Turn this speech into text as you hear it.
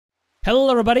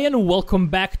Hello everybody and welcome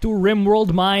back to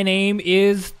RimWorld. My name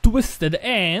is Twisted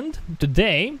and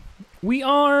today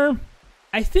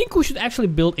I think we should actually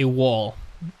build a wall.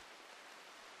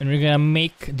 And we're gonna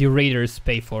make the raiders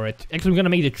pay for it. Actually, we're gonna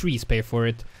make the trees pay for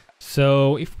it.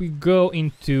 So if we go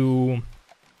into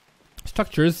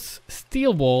structures,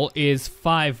 steel wall is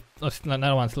 5,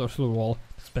 not one, steel wall,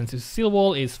 expensive. Steel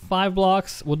wall is 5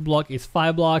 blocks, wood block is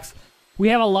 5 blocks. We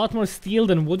have a lot more steel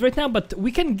than wood right now, but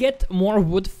we can get more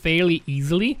wood fairly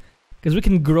easily because we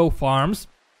can grow farms.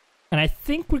 And I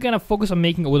think we're gonna focus on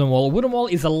making a wooden wall. A wooden wall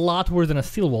is a lot worse than a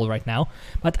steel wall right now,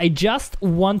 but I just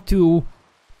want to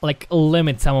like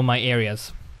limit some of my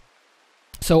areas.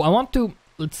 So I want to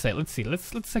let's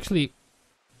actually,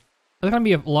 there's gonna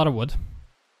be a lot of wood.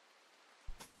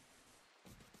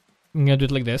 I'm gonna do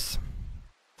it like this.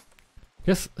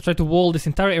 Just try to wall this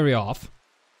entire area off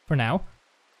for now.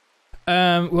 We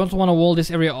also want to wall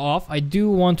this area off. I do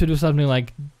want to do something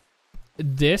like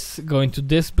this, go into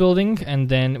this building, and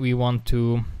then we want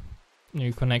to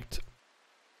connect.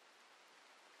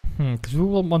 Because we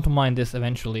will want to mine this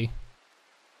eventually.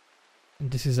 And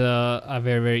this is a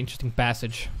very, very interesting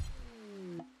passage.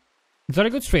 It's not a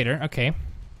good trader, okay.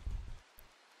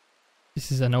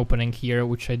 This is an opening here,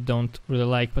 which I don't really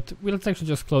like, but let's actually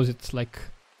just close it like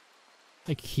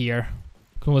here.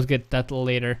 We can always get that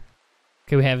later.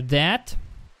 Okay, we have that.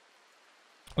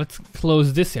 Let's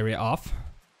close this area off.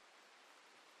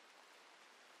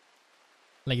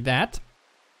 Like that.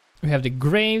 We have the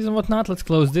graves and whatnot. Let's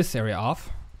close this area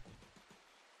off.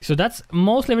 So that's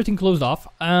mostly everything closed off.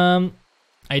 I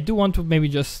do want to maybe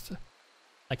just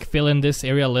like fill in this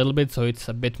area a little bit so it's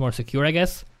a bit more secure, I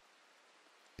guess.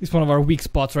 It's one of our weak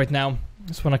spots right now.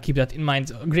 Just want to keep that in mind.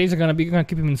 So graves are gonna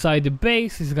keep him inside the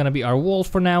base. This is gonna be our walls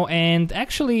for now. And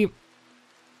actually,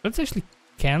 let's actually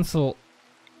cancel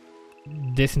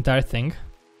this entire thing.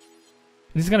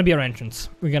 This is gonna be our entrance.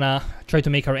 We're gonna try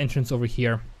to make our entrance over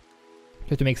here.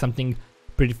 Try to make something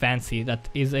pretty fancy that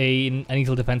is an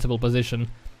easily defensible position.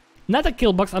 Not a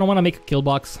kill box. I don't want to make a kill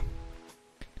box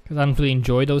because I don't really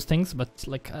enjoy those things. But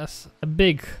like a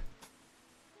big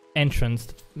entrance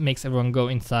that makes everyone go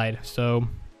inside. So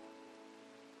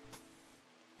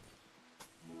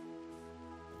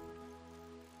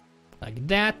like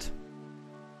that.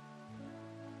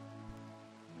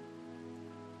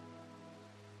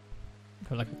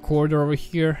 Like a corridor over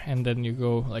here, and then you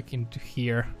go like into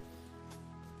here,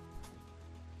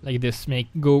 like this.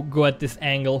 Go at this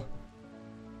angle.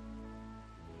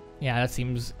 Yeah, that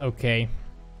seems okay.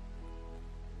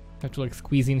 Have to like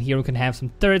squeeze in here. We can have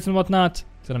some turrets and whatnot.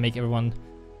 It's gonna make everyone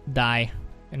die,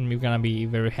 and we're gonna be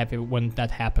very happy when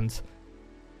that happens.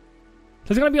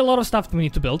 There's gonna be a lot of stuff that we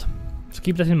need to build, so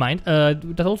keep that in mind.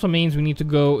 That also means we need to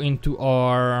go into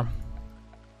our.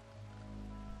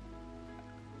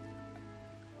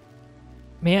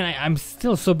 Man, I'm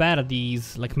still so bad at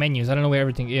these like menus. I don't know where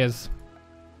everything is.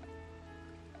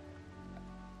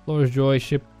 Flora's joy,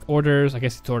 ship orders. I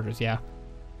guess it's orders, yeah.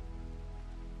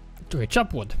 Okay,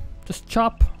 chop wood. Just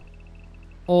chop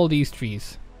all these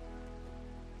trees.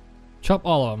 Chop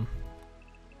all of them.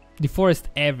 Deforest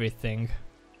everything.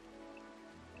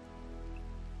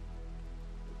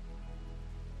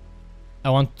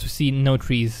 I want to see no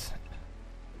trees.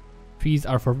 Trees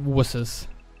are for wusses.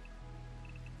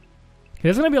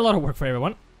 There's gonna be a lot of work for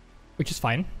everyone, which is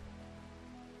fine.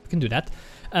 We can do that.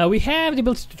 We have the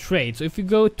ability to trade. So if we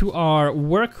go to our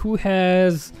work,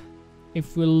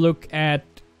 if we look at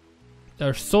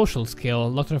our social skill, a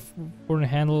lot of foreign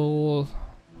handle,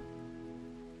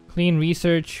 clean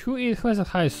research. Who has the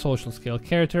highest social skill?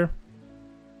 Character,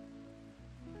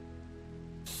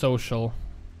 social,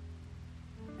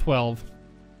 12.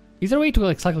 Is there a way to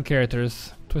like cycle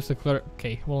characters? Twisted clear.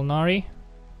 Okay, well, Nari.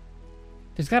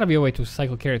 There's gotta be a way to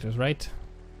cycle characters, right?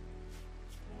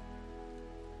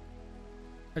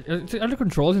 Are there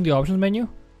controls in the options menu?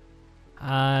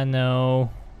 No.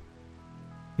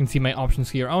 You can see my options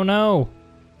here. Oh no!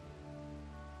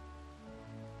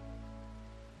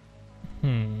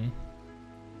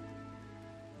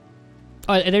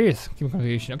 Oh, there is. Keep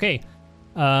configuration. Okay.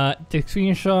 Take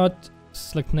screenshot.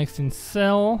 Select next in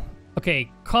cell. Okay.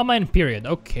 Comma and period.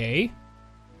 Okay.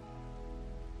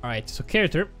 Alright, so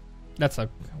character. That's a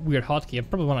weird hotkey. I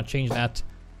probably want to change that.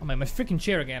 Oh my freaking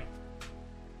chair again.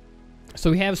 So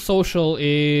we have social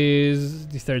is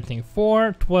the third thing.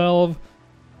 4, 12.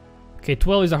 Okay,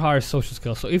 12 is our highest social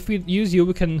skill. So if we use you,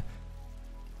 we can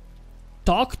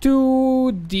talk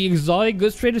to the exotic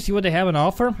goods traders, see what they have on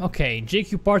offer. Okay,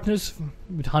 JQ partners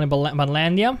with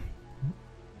Honeybanlandia.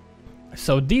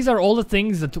 So these are all the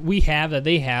things that we have that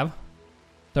they have.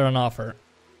 They're on offer.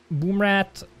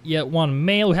 Boomrat, yeah, one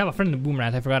male. We have a friend in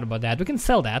Boomrat, I forgot about that. We can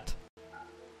sell that.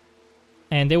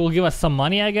 And they will give us some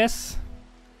money, I guess.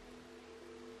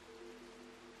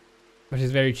 Which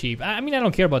is very cheap. I mean, I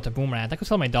don't care about the boomerang. I could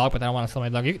sell my dog, but I don't want to sell my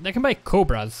dog. I can buy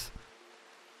cobras.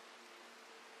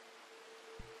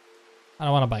 I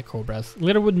don't want to buy cobras.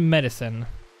 Littlewood medicine.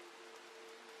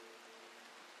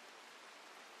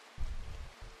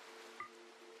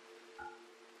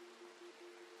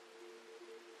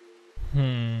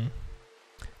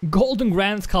 Golden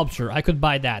Grand Sculpture. I could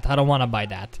buy that. I don't want to buy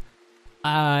that.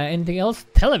 Anything else?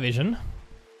 Television.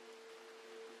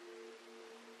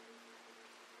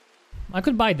 I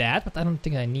could buy that, but I don't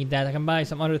think I need that. I can buy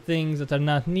some other things that are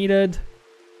not needed.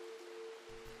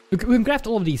 We can craft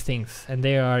all of these things, and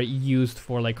they are used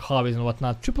for like hobbies and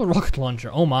whatnot. Triple rocket launcher.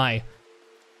 Oh my.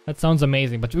 That sounds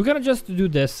amazing. But we're gonna just do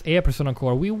this. AI Persona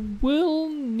Core. We will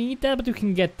need that, but we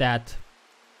can get that.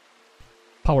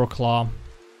 Power Claw.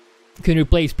 You can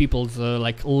replace people's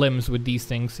like limbs with these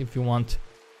things if you want.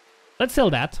 Let's sell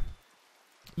that.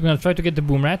 We're gonna try to get the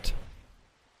boom rat.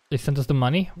 They sent us the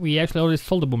money. We actually already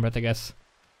sold the boom rat, I guess.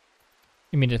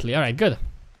 Immediately. Alright, good.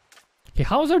 Okay,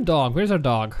 how's our dog? Where's our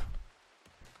dog?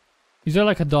 Is there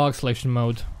like a dog selection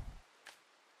mode?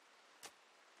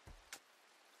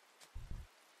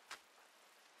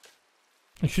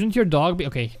 Shouldn't your dog be...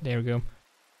 Okay, there we go.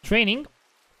 Training.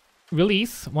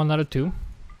 Release. 1 out of 2.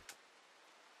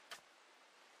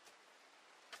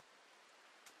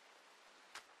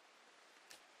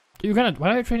 You're gonna... Why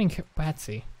are you training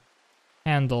Patsy?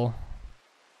 Handle.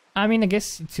 I mean, I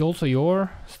guess it's also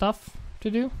your stuff to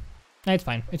do. Nah, it's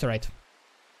fine. It's alright.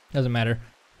 Doesn't matter.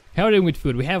 How are we doing with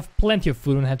food? We have plenty of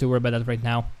food. We don't have to worry about that right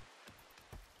now.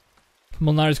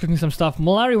 Molnari's cooking some stuff.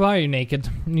 Molnari, why are you naked?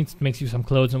 Needs to make you some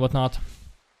clothes and whatnot.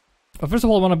 But first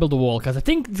of all, I want to build a wall, because I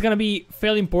think it's gonna be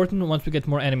fairly important once we get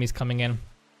more enemies coming in.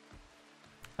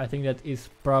 I think that is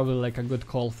probably like a good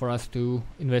call for us to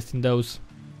invest in those.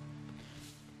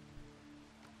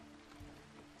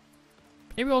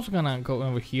 Maybe we're also gonna go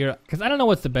over here, because I don't know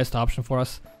what's the best option for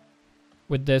us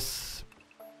with this.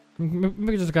 Maybe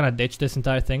we're just gonna ditch this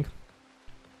entire thing.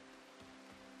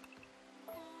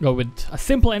 Go with a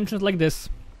simple entrance like this.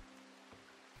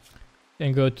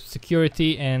 Then go to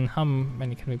security, and how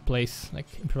many can we place? Like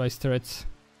improvised turrets.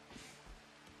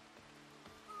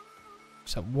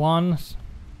 So 1.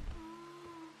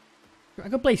 I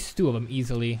could place 2 of them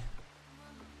easily.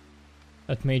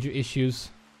 Without major issues.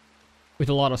 With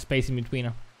a lot of space in between.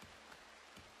 I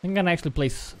think I'm gonna actually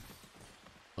place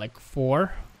like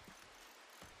 4.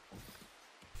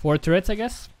 4 turrets, I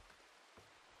guess.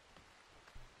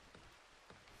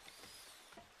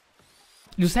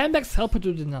 Do sandbags help or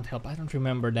do they not help? I don't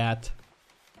remember that.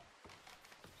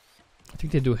 I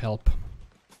think they do help.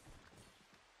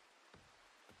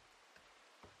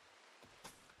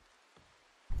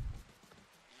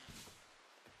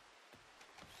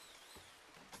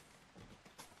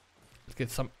 Let's get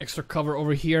some extra cover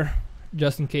over here,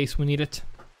 just in case we need it.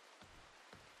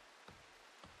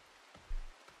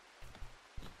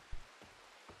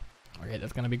 Okay,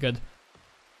 that's gonna be good.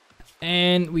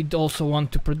 And we'd also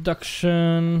want to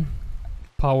production,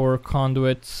 power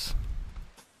conduits.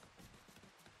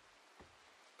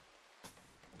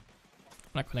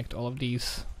 I'm gonna connect all of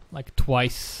these like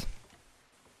twice.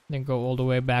 Then go all the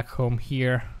way back home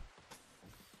here.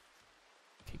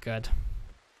 Okay, good.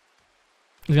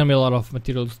 There's gonna be a lot of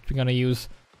materials we're gonna use.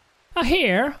 A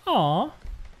hair? Aw.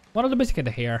 One of the basic get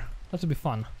a hair. That would be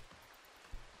fun.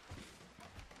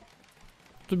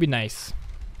 It would be nice.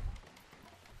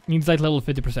 Needs light level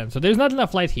 50%. So there's not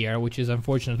enough light here, which is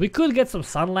unfortunate. We could get some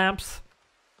sun lamps.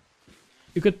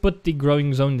 You could put the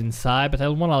growing zone inside, but I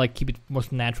want to like keep it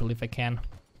most natural if I can.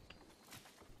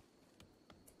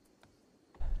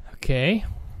 Okay.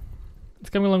 It's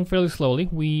coming along fairly slowly.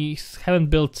 We haven't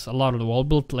built a lot of the wall.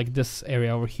 Built like this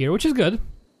area over here, which is good.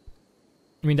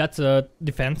 I mean, that's a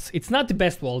defense. It's not the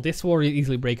best wall. This wall is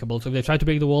easily breakable. So if they try to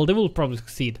break the wall, they will probably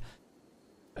succeed.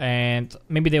 And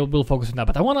maybe they will focus on that.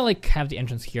 But I want to like have the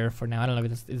entrance here for now. I don't know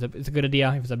if it's a good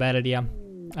idea, if it's a bad idea.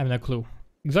 I have no clue.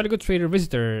 Exotic goods trader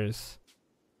visitors.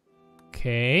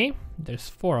 Okay, there's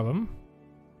 4 of them.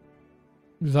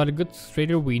 Exotic goods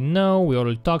trader, we know. We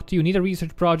already talked to you. Need a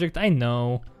research project, I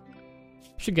know.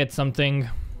 Should get something.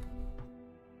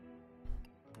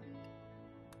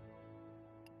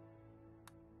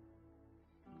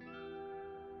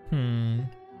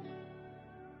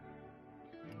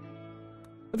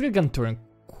 Let's get gun touring.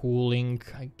 Cooling,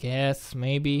 I guess,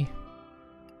 maybe.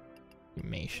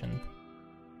 Animation.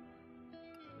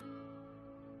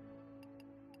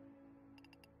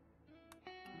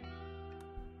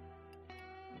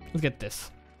 Let's get this.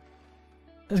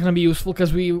 It's gonna be useful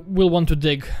because we will want to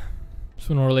dig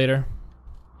sooner or later.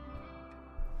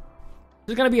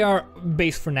 This is gonna be our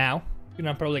base for now. We're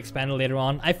gonna probably expand it later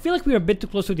on. I feel like we're a bit too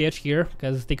close to the edge here,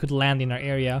 because they could land in our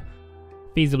area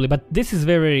feasibly, but this is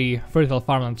very fertile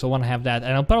farmland, so I want to have that.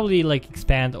 And I'll probably like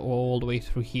expand all the way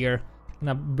through here. And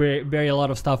I'll bury a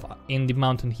lot of stuff in the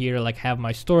mountain here, like have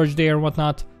my storage there and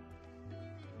whatnot.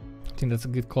 I think that's a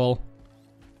good call.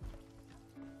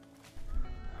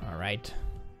 Alright.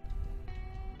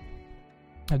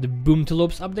 Have the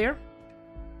boomtulopes up there.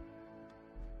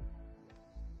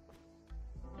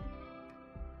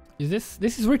 This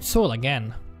is rich soil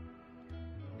again.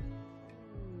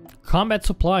 Combat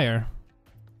supplier.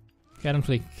 Okay, I don't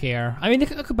really care. I mean, I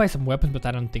could buy some weapons, but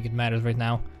I don't think it matters right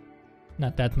now.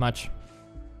 Not that much.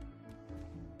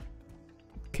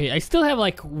 Okay, I still have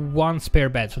like one spare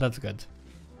bed, so that's good.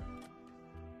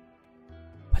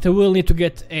 But I will need to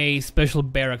get a special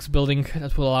barracks building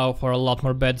that will allow for a lot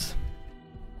more beds.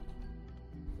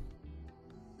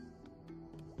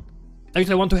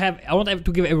 Actually, I want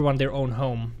to give everyone their own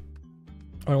home.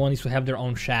 Everyone needs to have their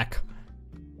own shack.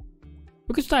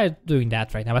 We could start doing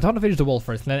that right now, but I want to finish the wall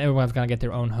first, and then everyone's gonna get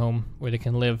their own home where they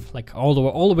can live, like all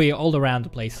around the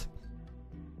place.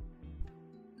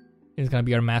 It's gonna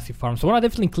be our massive farm. So I want to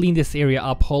definitely clean this area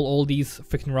up, haul all these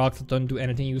freaking rocks that don't do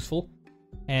anything useful,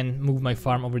 and move my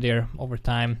farm over there over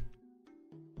time.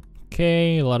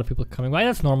 Okay, a lot of people coming by.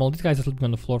 That's normal. These guys are sleeping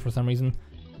on the floor for some reason,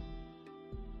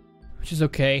 which is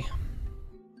okay.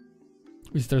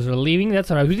 Visitors are leaving. That's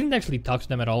alright. We didn't actually talk to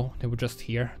them at all. They were just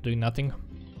here doing nothing.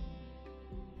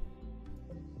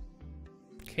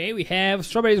 Okay, we have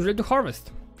strawberries ready to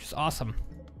harvest, which is awesome.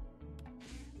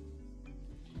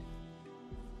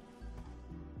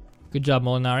 Good job,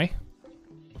 Molinari.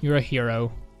 You're a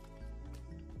hero.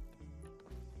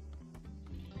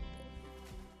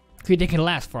 Okay, they can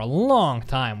last for a long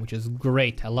time, which is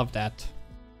great. I love that.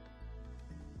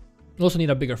 We also need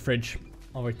a bigger fridge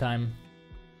over time.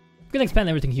 We can expand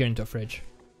everything here into a fridge.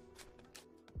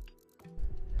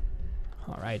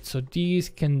 Alright, so these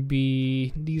can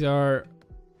be... These are...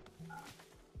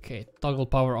 Okay, toggle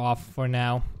power off for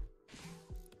now.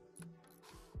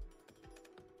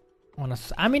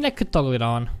 I mean, I could toggle it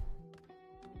on.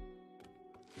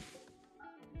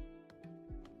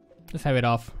 Let's have it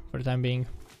off for the time being.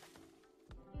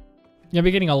 Yeah,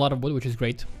 we're getting a lot of wood, which is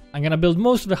great. I'm gonna build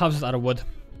most of the houses out of wood.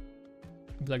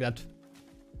 Like that.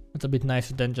 It's a bit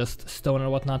nicer than just stone or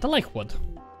whatnot. I like wood.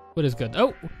 Wood is good.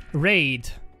 Oh, raid.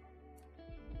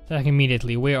 Attack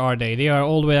immediately. Where are they? They are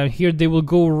all the way down here. They will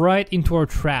go right into our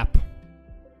trap.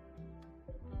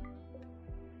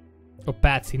 Oh,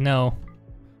 Patsy, no.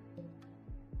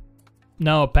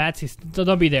 No, Patsy,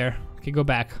 don't be there. Okay, go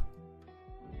back.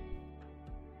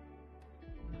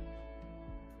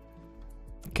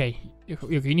 Okay,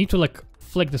 you need to like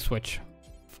flick the switch.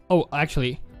 Oh,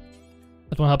 actually,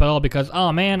 that won't help at all because,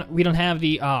 oh man, we don't have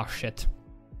the, oh shit.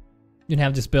 We don't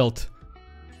have this built.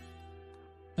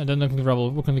 And then look at the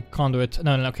rubble, look at the conduit.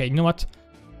 No, okay, you know what?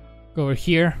 Go over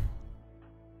here.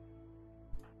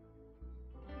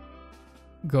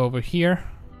 Go over here.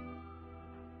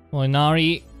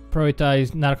 Molinari,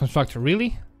 prioritize not a constructor.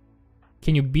 Really?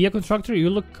 Can you be a constructor? You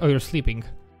look, oh, you're sleeping.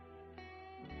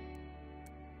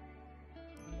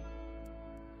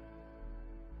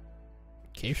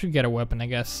 Okay, you should get a weapon, I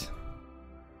guess.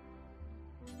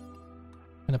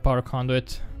 And a power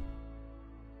conduit.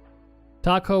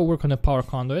 Taco, work on the power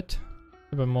conduit.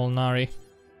 Molinari.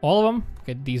 All of them?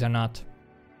 Okay, these are not.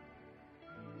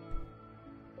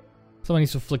 Someone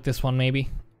needs to flick this one, maybe.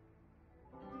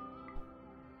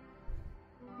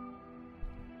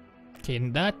 Okay,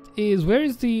 and that is... Where are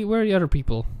the other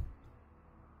people?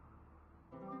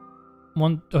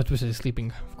 One... Oh, Twisted is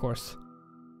sleeping, of course.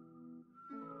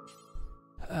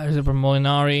 Reserve by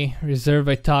Molinari. Reserve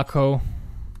by Taco.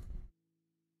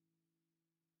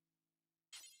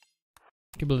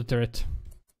 Okay, build a turret.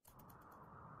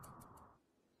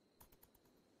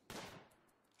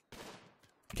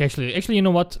 Okay, actually, you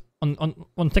know what?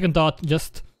 On second thought,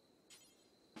 just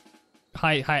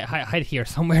hide here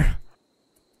somewhere.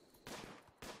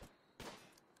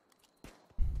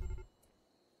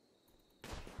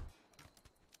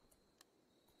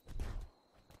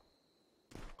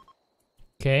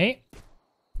 Okay.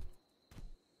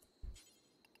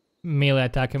 Melee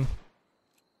attack him.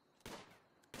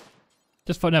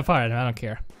 Just fire him, I don't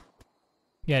care.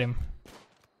 Get him.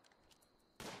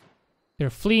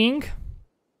 They're fleeing.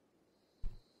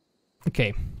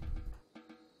 Okay.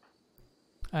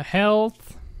 A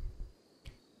health.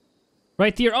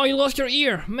 Right here. Oh, you lost your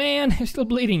ear! Man, you're still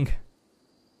bleeding.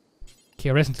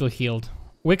 Okay, rest until healed.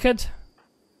 Wicked.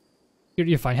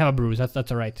 You're fine, have a bruise,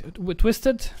 that's alright.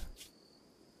 Twisted.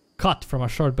 Cut from a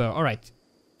short bow. Alright.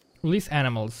 Release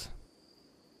animals.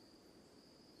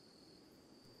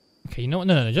 Okay, you know what?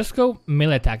 No, just go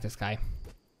melee attack this guy.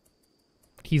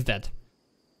 He's dead.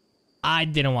 I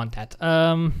didn't want that.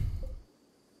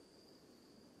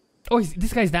 Oh,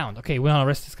 this guy's down. Okay, we wanna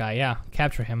arrest this guy. Yeah,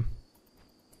 capture him.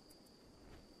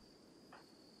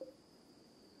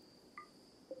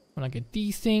 When I get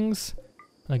these things,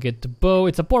 when I get the bow.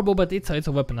 It's a poor bow, but it's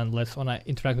a weapon nonetheless. When I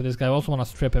interact with this guy, I also wanna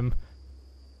strip him,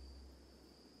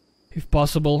 if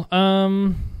possible.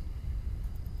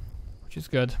 Which is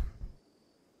good.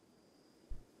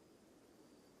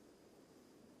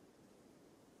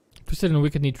 Twisted and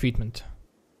Wicked need treatment.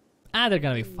 Ah, they're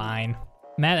gonna be fine.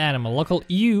 Mad animal. Local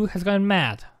ewe has gone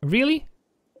mad. Really?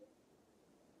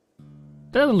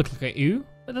 That doesn't look like a ewe.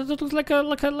 That looks like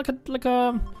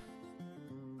a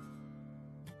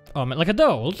oh man, like a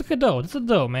doe. It looks like a doe. That's a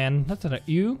doe, man. That's not a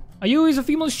ewe. A ewe is a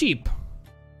female sheep,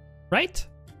 right?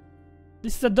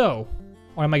 This is a doe.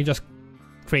 Or am I just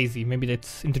crazy? Maybe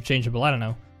that's interchangeable. I don't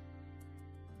know.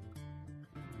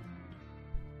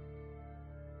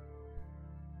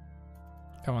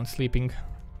 Come on, sleeping.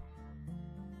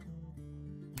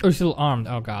 Oh, you're still armed.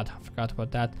 Oh god, I forgot about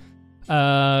that.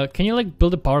 Can you like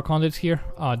build a power conduits here?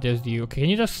 Oh, there's you. Okay, can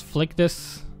you just flick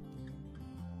this?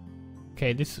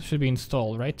 Okay, this should be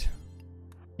installed, right?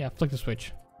 Yeah, flick the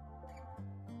switch.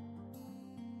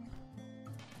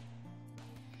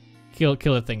 Kill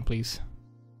the thing, please.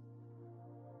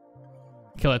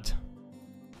 Kill it.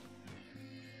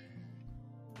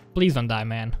 Please don't die,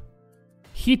 man.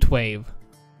 Heat wave.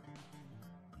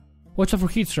 Watch out for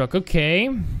heat stroke. Okay.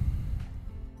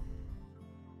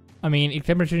 I mean, if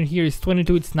temperature in here is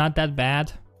 22, it's not that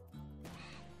bad.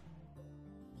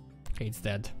 Okay, it's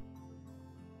dead.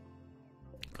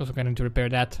 Also going to repair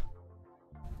that.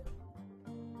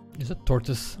 There's a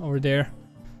tortoise over there.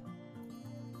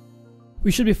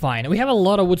 We should be fine. We have a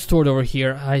lot of wood stored over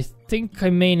here. I think I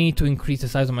may need to increase the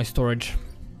size of my storage.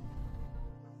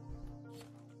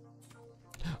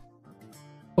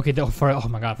 Okay, oh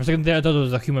my god, for a second there I thought it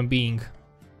was a human being.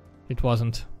 It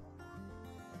wasn't.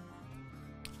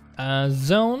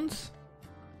 Zones.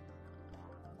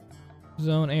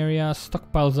 Zone area,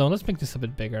 stockpile zone. Let's make this a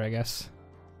bit bigger, I guess.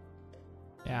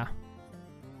 Yeah.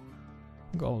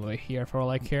 Go all the way here for all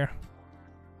I care.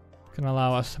 Can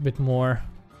allow us a bit more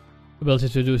ability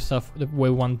to do stuff the way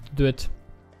we want to do it.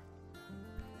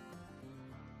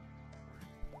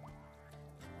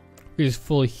 He's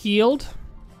fully healed.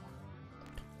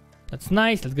 That's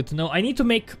nice, that's good to know. I need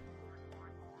to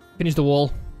finish the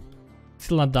wall.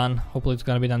 Still not done. Hopefully it's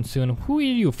gonna be done soon. Who are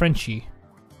you, Frenchie?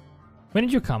 When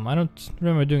did you come? I don't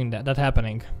remember doing that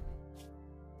happening.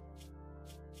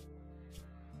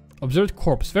 Observed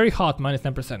corpse. Very hot, minus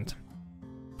 10%.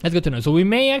 That's good to know. So we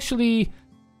may actually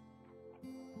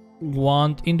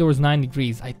want indoors 9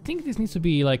 degrees. I think this needs to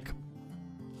be like...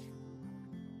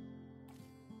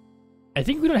 I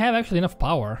think we don't have actually enough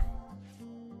power.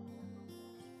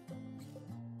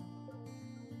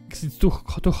 Because it's too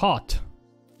hot.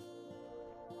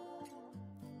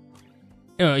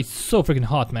 Oh, it's so freaking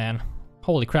hot, man.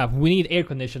 Holy crap, we need air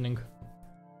conditioning.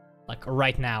 Like,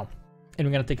 right now. And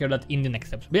we're gonna take care of that in the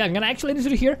next episode. But yeah, I'm gonna actually end this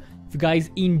video here. If you guys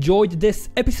enjoyed this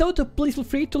episode, please feel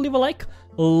free to leave a like,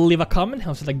 leave a comment.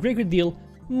 Helps us a great deal.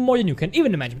 More than you can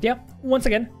even imagine. But yeah, once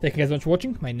again, thank you guys so much for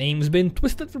watching. My name's been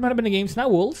Twisted from Games, and I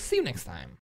will see you next time.